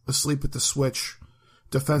asleep at the switch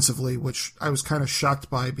defensively, which I was kind of shocked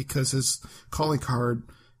by because his calling card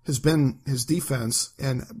has been his defense.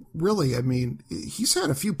 And really, I mean, he's had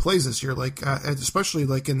a few plays this year, like especially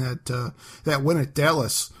like in that win at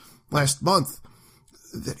Dallas last month.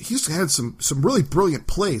 That he's had some really brilliant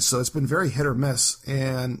plays, so it's been very hit or miss.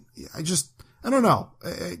 And I don't know.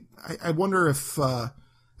 I wonder if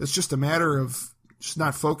it's just a matter of just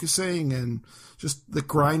not focusing and just the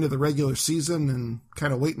grind of the regular season and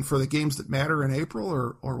kind of waiting for the games that matter in April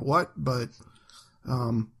or what. But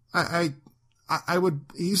I would.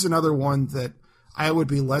 He's another one that I would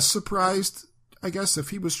be less surprised, I guess, if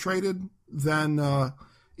he was traded than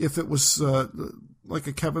if it was like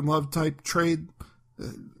a Kevin Love type trade.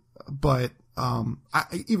 But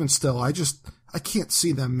even still, I can't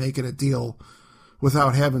see them making a deal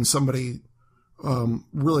without having somebody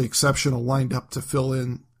really exceptional lined up to fill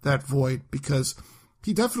in that void, because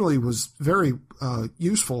he definitely was very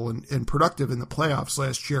useful and productive in the playoffs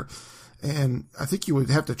last year. And I think you would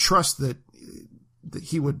have to trust that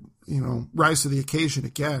he would, rise to the occasion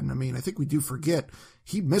again. I mean, I think we do forget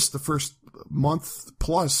he missed the first month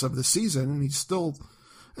plus of the season, and he's still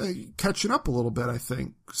catching up a little bit, I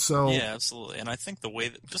think. So yeah, absolutely. And I think the way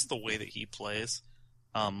that he plays,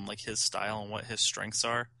 like his style and what his strengths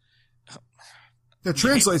are, that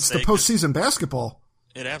translates to postseason basketball.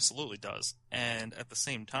 It absolutely does. And at the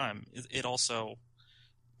same time,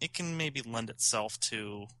 it can maybe lend itself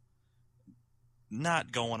to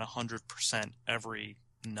not going 100% every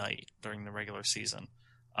night during the regular season.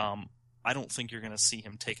 I don't think you're going to see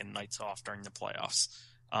him taking nights off during the playoffs.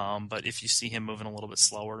 But if you see him moving a little bit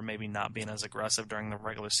slower, maybe not being as aggressive during the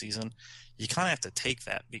regular season, you kind of have to take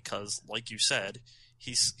that because, like you said,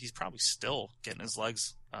 he's probably still getting his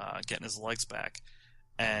legs back.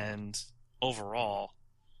 And overall,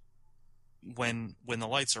 when the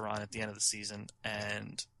lights are on at the end of the season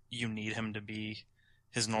and you need him to be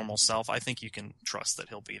his normal self, I think you can trust that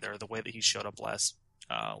he'll be there. The way that he showed up last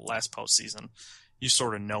postseason, you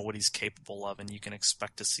sort of know what he's capable of, and you can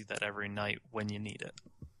expect to see that every night when you need it.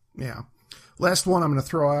 Yeah. Last one I'm going to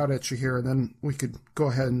throw out at you here, and then we could go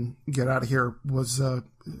ahead and get out of here, was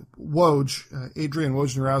Woj, Adrian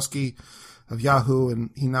Wojnarowski of Yahoo,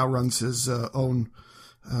 and he now runs his own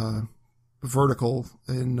vertical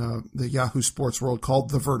in the Yahoo Sports world called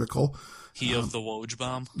The Vertical. He of the Woj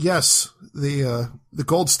bomb? Yes, the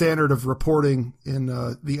gold standard of reporting in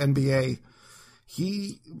the NBA.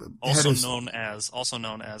 He also known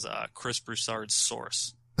as Chris Broussard's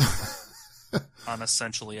source on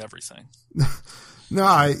essentially everything.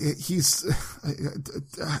 No,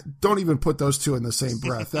 don't even put those two in the same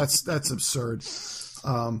breath. That's absurd.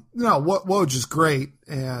 Woj is great,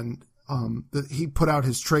 and he put out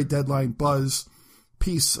his trade deadline buzz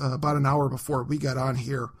piece about an hour before we got on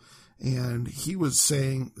here, and he was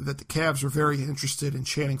saying that the Cavs were very interested in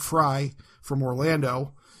Channing Frye from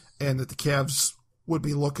Orlando, and that the Cavs would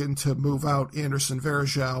be looking to move out Anderson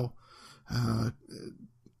Varejao,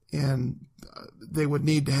 and they would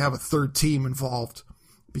need to have a third team involved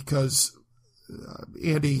because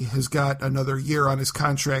Andy has got another year on his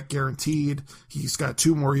contract guaranteed. He's got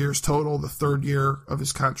 2 more years total. The third year of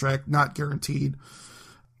his contract not guaranteed,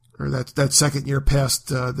 or that second year past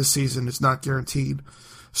this season is not guaranteed.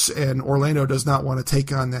 And Orlando does not want to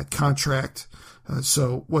take on that contract.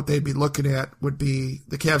 So what they'd be looking at would be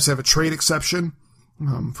the Cavs have a trade exception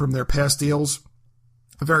from their past deals,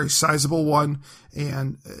 a very sizable one,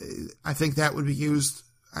 and I think that would be used.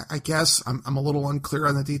 I guess I'm a little unclear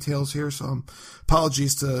on the details here, so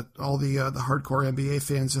apologies to all the hardcore NBA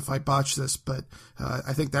fans if I botch this, but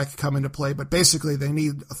I think that could come into play. But basically, they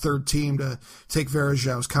need a third team to take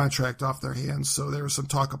Varejao's contract off their hands. So there was some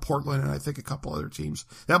talk of Portland and I think a couple other teams.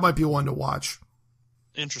 That might be one to watch.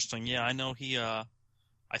 Interesting. Yeah, I know he. I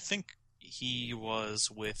think he was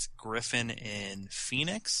with Griffin in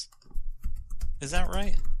Phoenix. Is that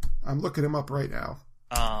right? I'm looking him up right now.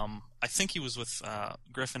 I think he was with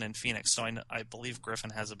Griffin in Phoenix, so I believe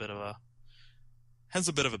Griffin has a bit of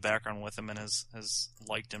a background with him and has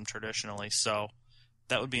liked him traditionally. So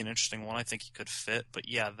that would be an interesting one. I think he could fit. But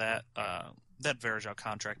yeah, that Varejao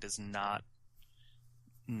contract is not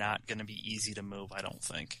going to be easy to move, I don't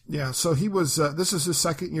think. Yeah, so he was. This is his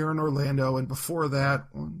second year in Orlando, and before that,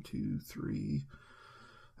 1, 2, 3.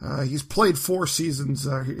 He's played 4 seasons.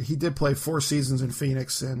 He did play 4 seasons in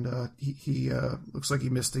Phoenix, and he looks like he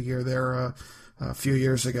missed a year there a few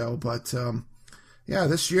years ago. But yeah,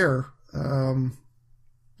 this year,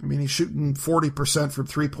 he's shooting 40% from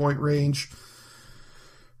 3-point range.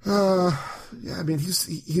 Yeah,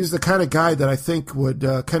 he's the kind of guy that I think would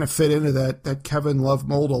kind of fit into that Kevin Love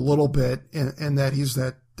mold a little bit, and that he's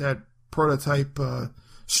that prototype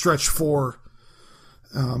stretch 4,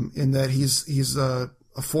 in that he's a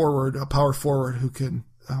forward, a power forward who can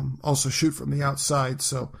also shoot from the outside.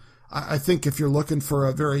 So I think if you're looking for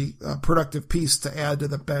a very productive piece to add to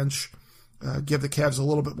the bench, give the Cavs a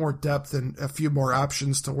little bit more depth and a few more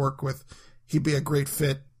options to work with, he'd be a great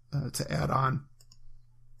fit to add on.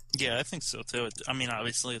 Yeah, I think so too. I mean,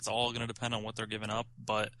 obviously, it's all going to depend on what they're giving up,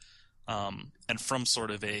 but and from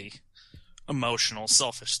sort of a emotional,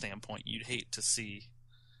 selfish standpoint, you'd hate to see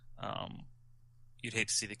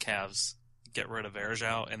the Cavs get rid of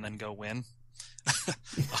Verjao and then go win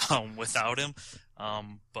without him.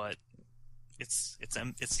 But it's the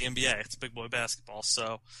NBA. It's big boy basketball.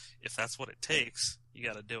 So if that's what it takes, you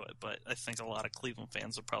got to do it. But I think a lot of Cleveland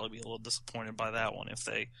fans would probably be a little disappointed by that one if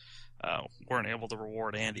they weren't able to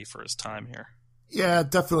reward Andy for his time here. Yeah,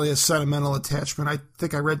 definitely a sentimental attachment. I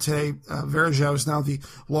think I read today Verjao is now the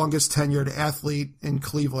longest tenured athlete in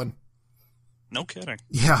Cleveland. No kidding.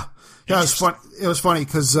 Yeah. It was fun. It was funny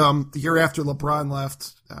because the year after LeBron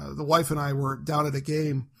left, the wife and I were down at a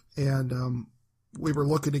game, and we were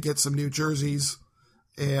looking to get some new jerseys,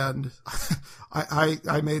 and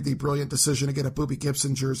I made the brilliant decision to get a Boobie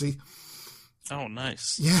Gibson jersey. Oh,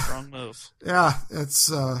 nice. Yeah. Strong move. Yeah,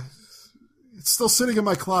 it's still sitting in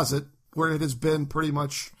my closet where it has been pretty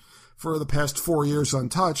much for the past 4 years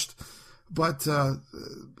untouched. But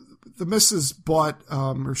the missus bought,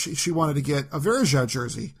 or she wanted to get a Verjao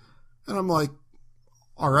jersey. And I'm like,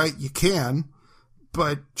 all right, you can,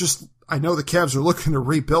 but just, I know the Cavs are looking to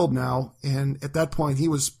rebuild now. And at that point, he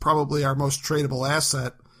was probably our most tradable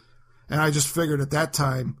asset. And I just figured at that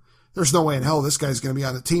time, there's no way in hell this guy's going to be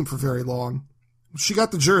on the team for very long. She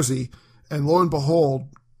got the jersey, and lo and behold,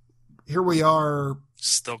 here we are.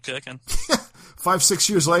 Still kicking. 5-6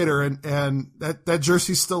 years later, and that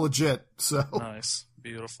jersey's still legit. So nice.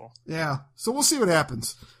 Beautiful. Yeah. So we'll see what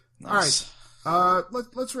happens. Nice. All right.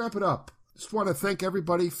 Let's wrap it up. Just want to thank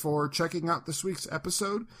everybody for checking out this week's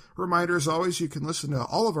episode. Reminder, as always, you can listen to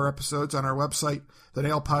all of our episodes on our website,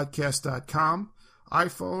 thenailpodcast.com.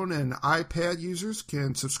 iPhone and iPad users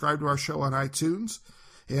can subscribe to our show on iTunes.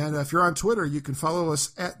 And if you're on Twitter, you can follow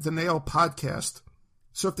us at The Nail Podcast.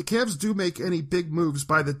 So if the Cavs do make any big moves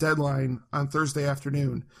by the deadline on Thursday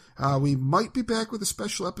afternoon, we might be back with a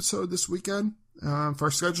special episode this weekend. If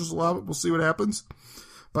our schedules allow it, we'll see what happens.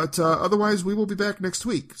 But otherwise, we will be back next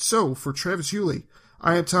week. So for Travis Hewley,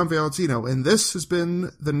 I am Tom Valentino, and this has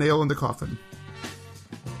been The Nail in the Coffin.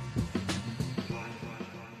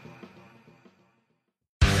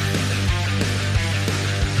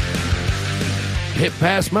 Pit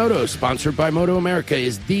Pass Moto, sponsored by Moto America,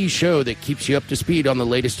 is the show that keeps you up to speed on the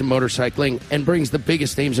latest in motorcycling and brings the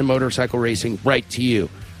biggest names in motorcycle racing right to you.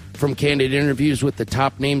 From candid interviews with the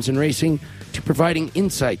top names in racing to providing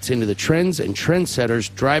insights into the trends and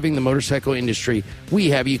trendsetters driving the motorcycle industry,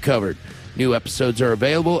 we have you covered. New episodes are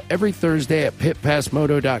available every Thursday at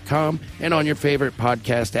pitpassmoto.com and on your favorite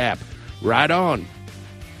podcast app. Ride on!